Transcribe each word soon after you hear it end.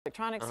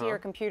electronics here,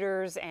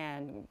 computers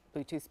and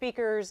Bluetooth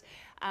speakers.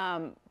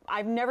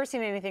 I've never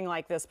seen anything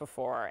like this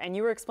before, and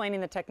you were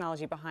explaining the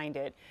technology behind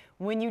it.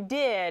 When you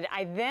did,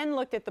 I then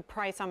looked at the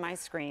price on my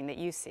screen that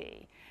you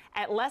see.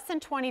 At less than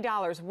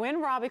 $20,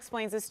 when Rob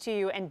explains this to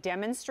you and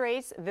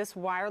demonstrates this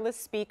wireless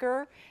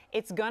speaker,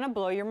 it's gonna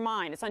blow your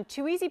mind. It's on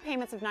 2 easy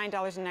payments of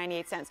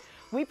 $9.98.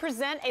 We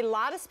present a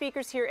lot of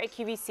speakers here at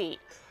QVC.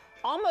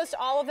 Almost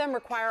all of them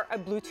require a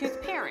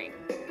Bluetooth pairing.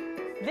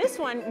 This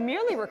one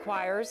merely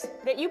requires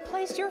that you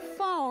place your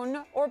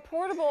phone or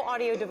portable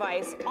audio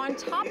device on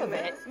top of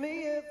it.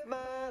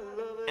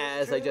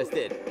 As I just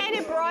did. And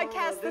it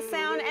broadcasts the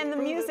sound and the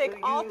music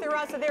all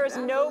throughout, so there is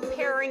no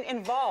pairing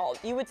involved.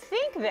 You would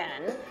think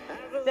then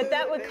that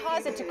that would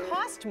cause it to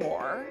cost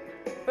more,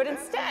 but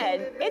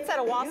instead, it's at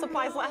a Wall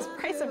Supply's last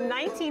price of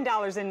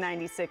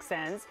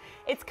 $19.96.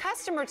 It's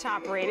customer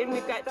top rated, and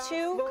we've got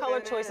 2 color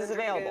choices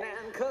available.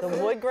 The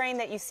wood grain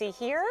that you see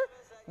here,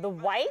 the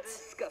white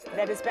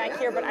that is back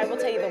here, but I will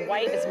tell you the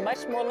white is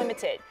much more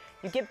limited.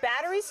 You get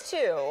batteries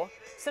too.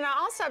 So now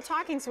I'll stop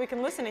talking so we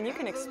can listen and you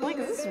can explain,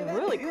 because this is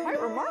really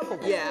quite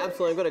remarkable. Yeah,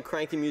 absolutely. I'm going to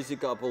crank the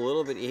music up a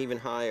little bit even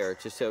higher,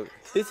 just so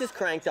this is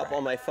cranked up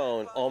on my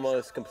phone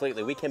almost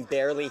completely. We can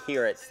barely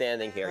hear it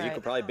standing here. You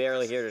could probably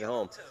barely hear it at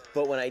home.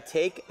 But when I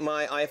take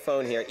my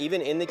iPhone here,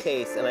 even in the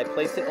case, and I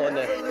place it on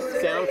the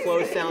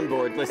Soundflow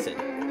soundboard, listen.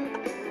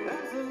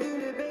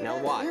 Now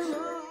watch.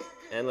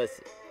 And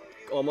listen.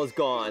 Almost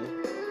gone.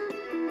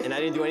 And I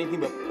didn't do anything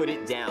but put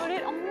it down. Put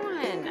it on.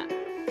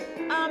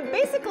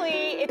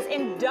 Basically, it's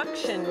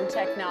induction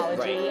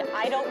technology. Right.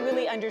 I don't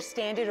really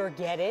understand it or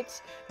get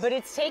it, but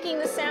it's taking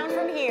the sound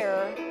from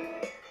here,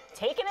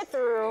 taking it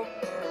through,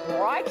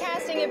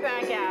 broadcasting it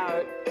back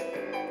out.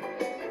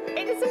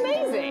 It is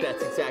amazing.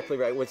 That's exactly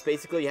right. What's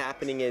basically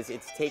happening is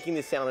it's taking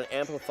the sound and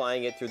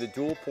amplifying it through the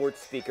dual port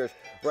speakers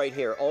right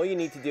here. All you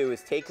need to do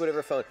is take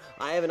whatever phone.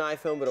 I have an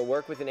iPhone, but it'll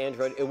work with an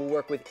Android. It will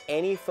work with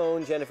any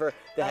phone, Jennifer,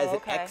 that has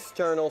an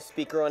external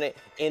speaker on it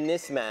in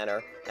this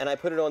manner. And I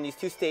put it on these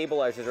 2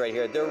 stabilizers right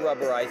here. They're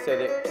rubberized so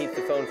that it keeps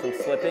the phone from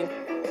slipping.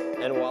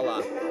 And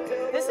voila.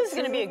 This is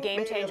going to be a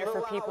game changer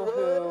for people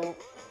who,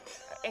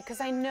 because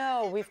I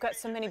know we've got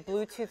so many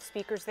Bluetooth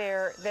speakers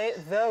there,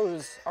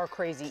 those are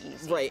crazy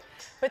easy. Right.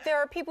 But there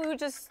are people who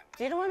just,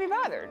 you don't want to be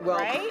bothered, well,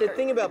 right? The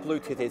thing about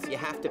Bluetooth is you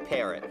have to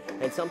pair it.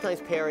 And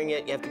sometimes pairing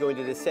it, you have to go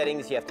into the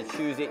settings, you have to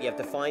choose it, you have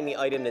to find the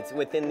item that's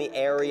within the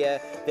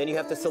area, then you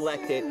have to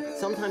select it.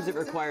 Sometimes it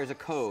requires a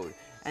code.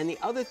 And the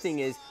other thing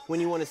is, when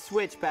you want to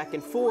switch back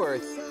and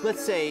forth,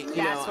 let's say, you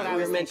know,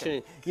 we were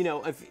mentioning, you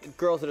know, if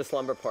girls at a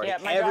slumber party, yeah,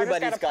 my daughter's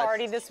got a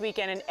party this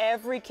weekend, and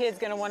every kid's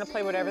going to want to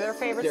play whatever their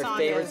favorite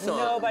song is.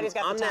 Nobody's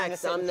got the time to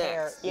sit and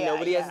pair. Yeah,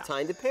 nobody has the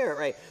time to pair it,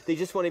 right? They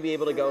just want to be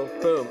able to go,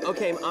 boom,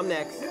 okay, I'm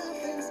next.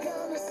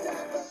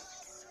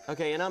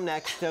 Okay, and I'm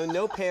next. So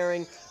no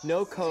pairing,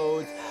 no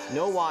codes,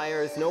 no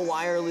wires, no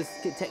wireless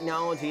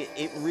technology.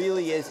 It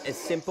really is as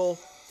simple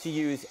to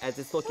use as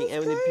it's looking.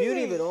 And the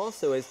beauty of it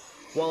also is,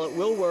 while it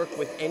will work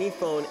with any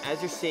phone,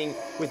 as you're seeing,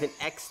 with an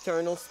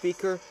external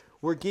speaker,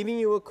 we're giving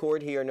you a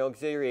cord here, an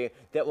auxiliary,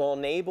 that will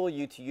enable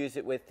you to use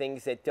it with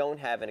things that don't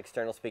have an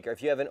external speaker.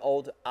 If you have an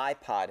old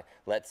iPod,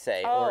 let's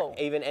say, or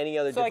even any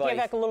other device. So like you have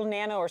like a little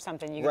Nano or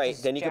something, you can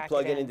just then you can jack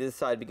plug it it into the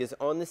side, because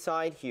on the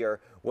side here,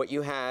 what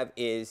you have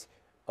is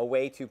a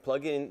way to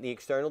plug in the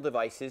external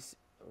devices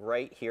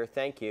right here.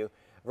 Thank you.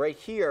 Right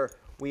here,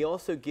 we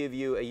also give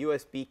you a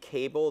USB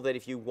cable that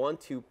if you want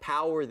to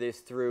power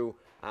this through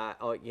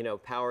you know,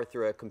 power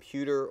through a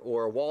computer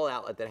or a wall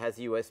outlet that has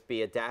a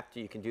USB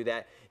adapter, you can do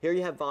that. Here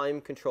you have volume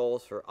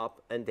controls for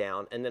up and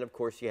down, and then of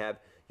course you have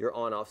your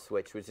on-off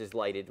switch, which is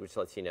lighted, which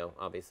lets you know,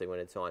 obviously, when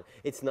it's on.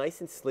 It's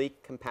nice and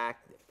sleek,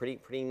 compact,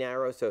 pretty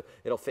narrow, so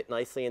it'll fit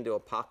nicely into a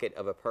pocket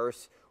of a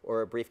purse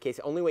or a briefcase.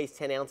 It only weighs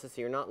 10 ounces,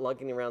 so you're not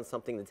lugging around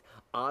something that's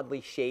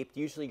oddly shaped.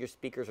 Usually your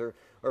speakers are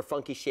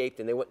funky shaped,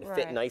 and they wouldn't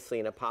fit nicely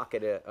in a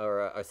pocket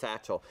or a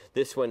satchel.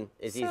 This one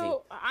is easy.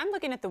 So I'm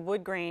looking at the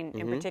wood grain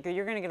in particular.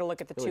 You're going to get a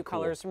look at the 2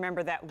 colors.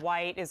 Remember that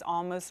white is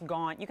almost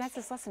gone. You guys,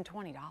 it's less than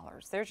 $20.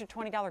 There's your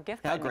 $20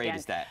 gift button. How great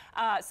is that?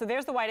 So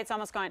there's the white. It's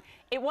almost gone.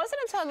 It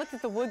wasn't until I looked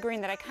at the wood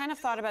grain that I kind of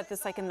thought about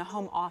this like in the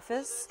home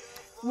office,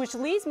 which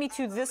leads me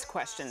to this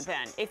question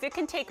then. If it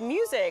can take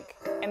music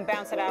and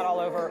bounce it out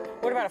all over,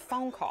 what about a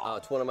phone call? Oh,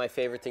 it's one of my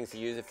favorite things to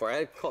use it for. I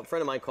had a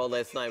friend of mine called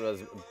last night when I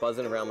was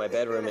buzzing around my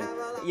bedroom, and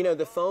you know,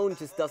 the phone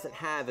just doesn't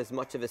have as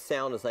much of a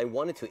sound as I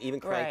wanted to, even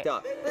cranked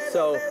up.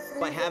 So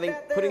by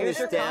putting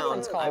this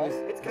down, I was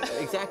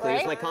exactly, it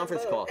was my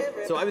conference call.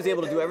 So I was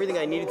able to do everything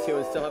I needed to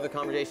and still have a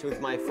conversation with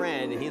my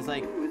friend, and he's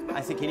like, I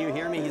said, can you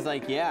hear me? He's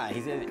like, yeah.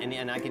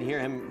 And I could hear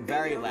him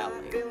very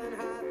loudly.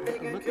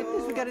 Look at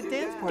this, we got a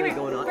dance party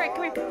going on.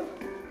 Come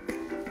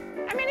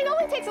here. I mean, it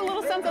only takes a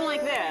little something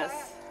like this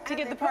to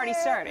get the party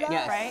started,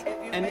 right?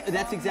 And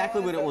that's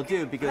exactly what it will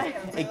do, because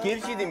it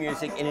gives you the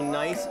music in a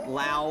nice,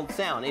 loud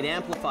sound. It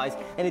amplifies,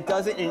 and it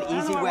does it in an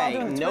easy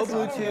way. No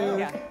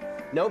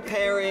Bluetooth, no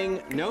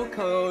pairing, no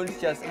codes,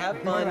 just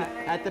have fun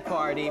at the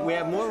party. We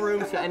have more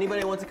room, so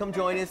anybody who wants to come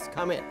join us,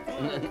 come in.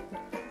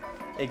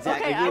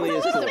 Exactly. Okay, it really I'm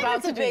is just cool.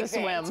 about to do big the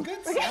thing. swim.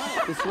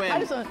 The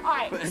swim. All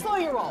right, slow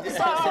your roll.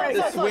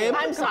 The swim.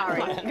 I'm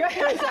sorry.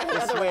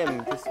 The swim.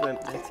 The swim.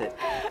 That's it.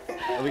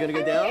 Are we gonna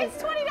go down?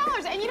 It's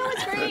 $20, and you know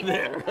what's great?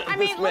 I The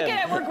mean, look swim.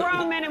 at it. We're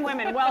grown men and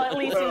women. Well, at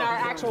least in our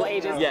actual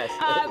ages. Yes.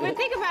 But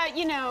think about,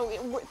 you know,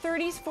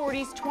 30s,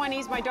 40s,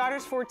 20s. My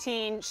daughter's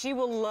 14. She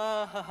will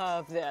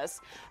love this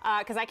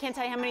because I can't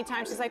tell you how many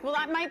times she's like, well,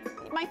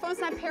 my phone's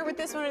not paired with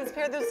this one. It's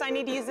paired with this. I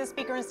need to use this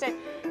speaker instead.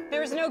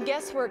 There's no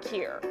guesswork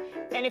here.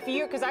 And if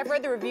you, because I've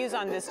read the reviews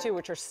on this too,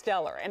 which are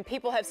stellar, and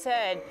people have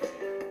said,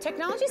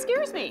 technology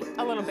scares me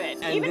a little bit.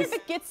 And even this- if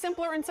it gets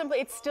simpler and simpler,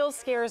 it still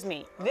scares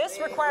me. This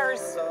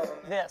requires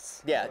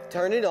this. Yeah,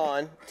 turn it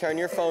on, turn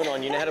your phone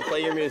on, you know how to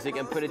play your music,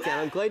 and put it down.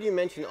 I'm glad you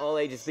mentioned all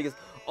ages because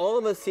all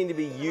of us seem to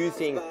be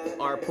using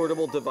our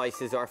portable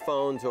devices, our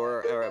phones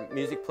or our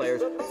music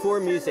players for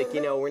music.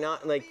 You know, we're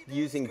not like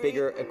using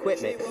bigger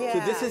equipment. Yeah. So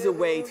this is a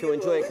way to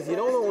enjoy it because you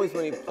don't always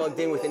want to be plugged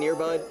in with an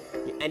earbud,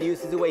 and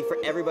this is a way for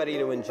everybody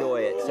to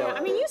enjoy it. So Yeah,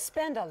 I mean, you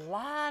spend a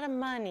lot of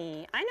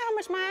money. I know how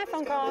much my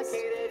iPhone costs.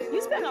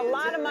 You spend a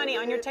lot of money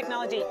on your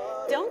technology.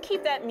 Don't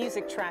keep that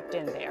music trapped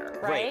in there,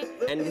 right?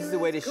 And this is a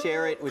way to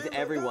share it with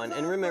everyone.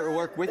 And remember,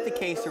 work with the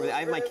case, or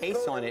I have my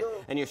case on it,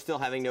 and you're still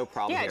having no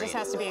problem Yeah, it hearing just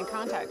has to be in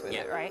contact with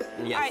Yeah. it, right?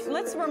 Yes. All right,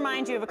 let's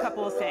remind you of a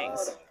couple of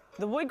things.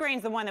 The wood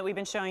grain's the one that we've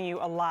been showing you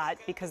a lot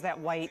because that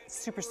white,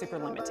 super, super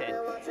limited.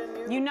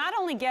 You not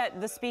only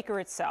get the speaker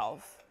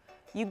itself,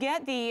 you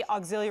get the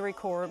auxiliary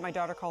cord, my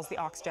daughter calls the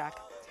aux jack.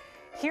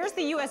 Here's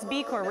the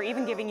USB cord, we're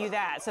even giving you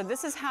that. So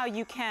this is how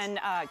you can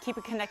keep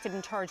it connected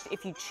and charged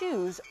if you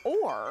choose,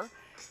 or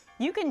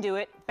you can do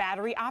it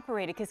battery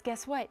operated, because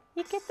guess what?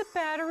 You get the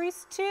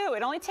batteries too.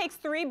 It only takes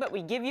 3, but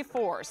we give you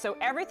 4. So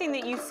everything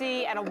that you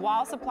see at a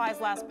while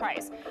supplies last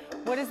price.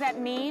 What does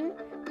that mean?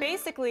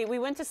 Basically, we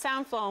went to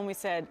Soundflow and we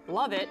said,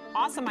 love it,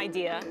 awesome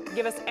idea.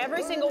 Give us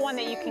every single one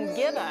that you can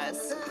give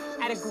us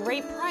at a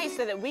great price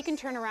so that we can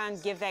turn around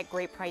and give that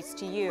great price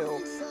to you,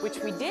 which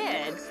we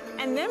did.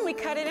 And then we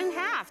cut it in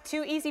half,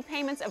 2 easy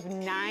payments of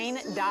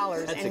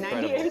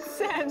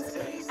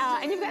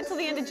 $9.98. And you've got until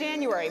the end of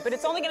January, but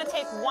it's only gonna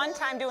take one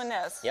time doing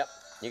this. Yep,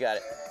 you got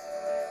it.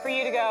 For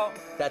you to go,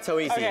 That's how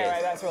easy Okay, it is.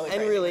 right, that's really And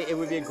great. really, it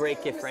would be a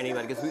great gift for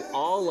anybody because we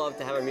all love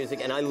to have our music,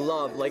 and I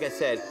love, like I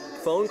said,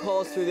 phone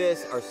calls through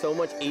this are so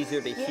much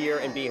easier to hear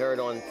and be heard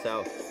on,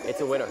 so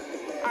it's a winner.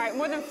 all right,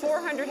 more than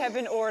 400 have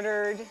been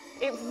ordered.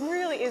 It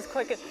really is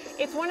quick.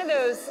 It's one of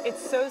those,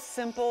 it's so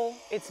simple,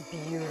 it's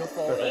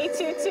beautiful.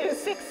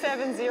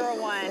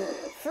 822-6701.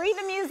 Free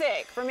the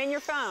music from in your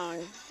phone.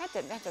 That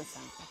doesn't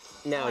sound good.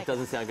 No, I like it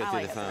doesn't sound good I through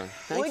like the it. phone.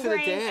 Thanks Wood for the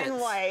grain dance. and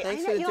white.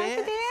 Thanks I for know, the you dance.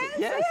 like the dance?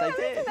 Yes, Yeah, I let's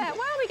did. do that.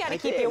 Well, we got to I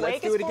keep did. you Let's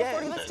awake. do It's it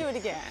again. 4:40. Let's do it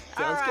again.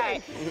 Sounds All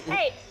right. good.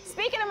 Hey,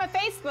 speaking of my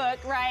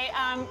Facebook, right?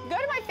 Go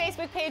to my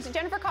Facebook page,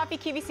 Jennifer Coffee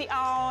QVC.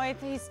 Oh,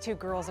 these two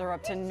girls are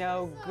up to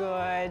no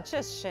good.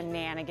 Just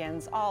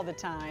shenanigans all the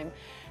time.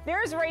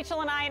 There's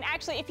Rachel and I, and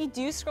actually, if you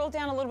do scroll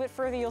down a little bit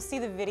further, you'll see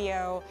the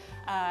video.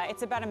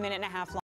 It's about a minute and a half long.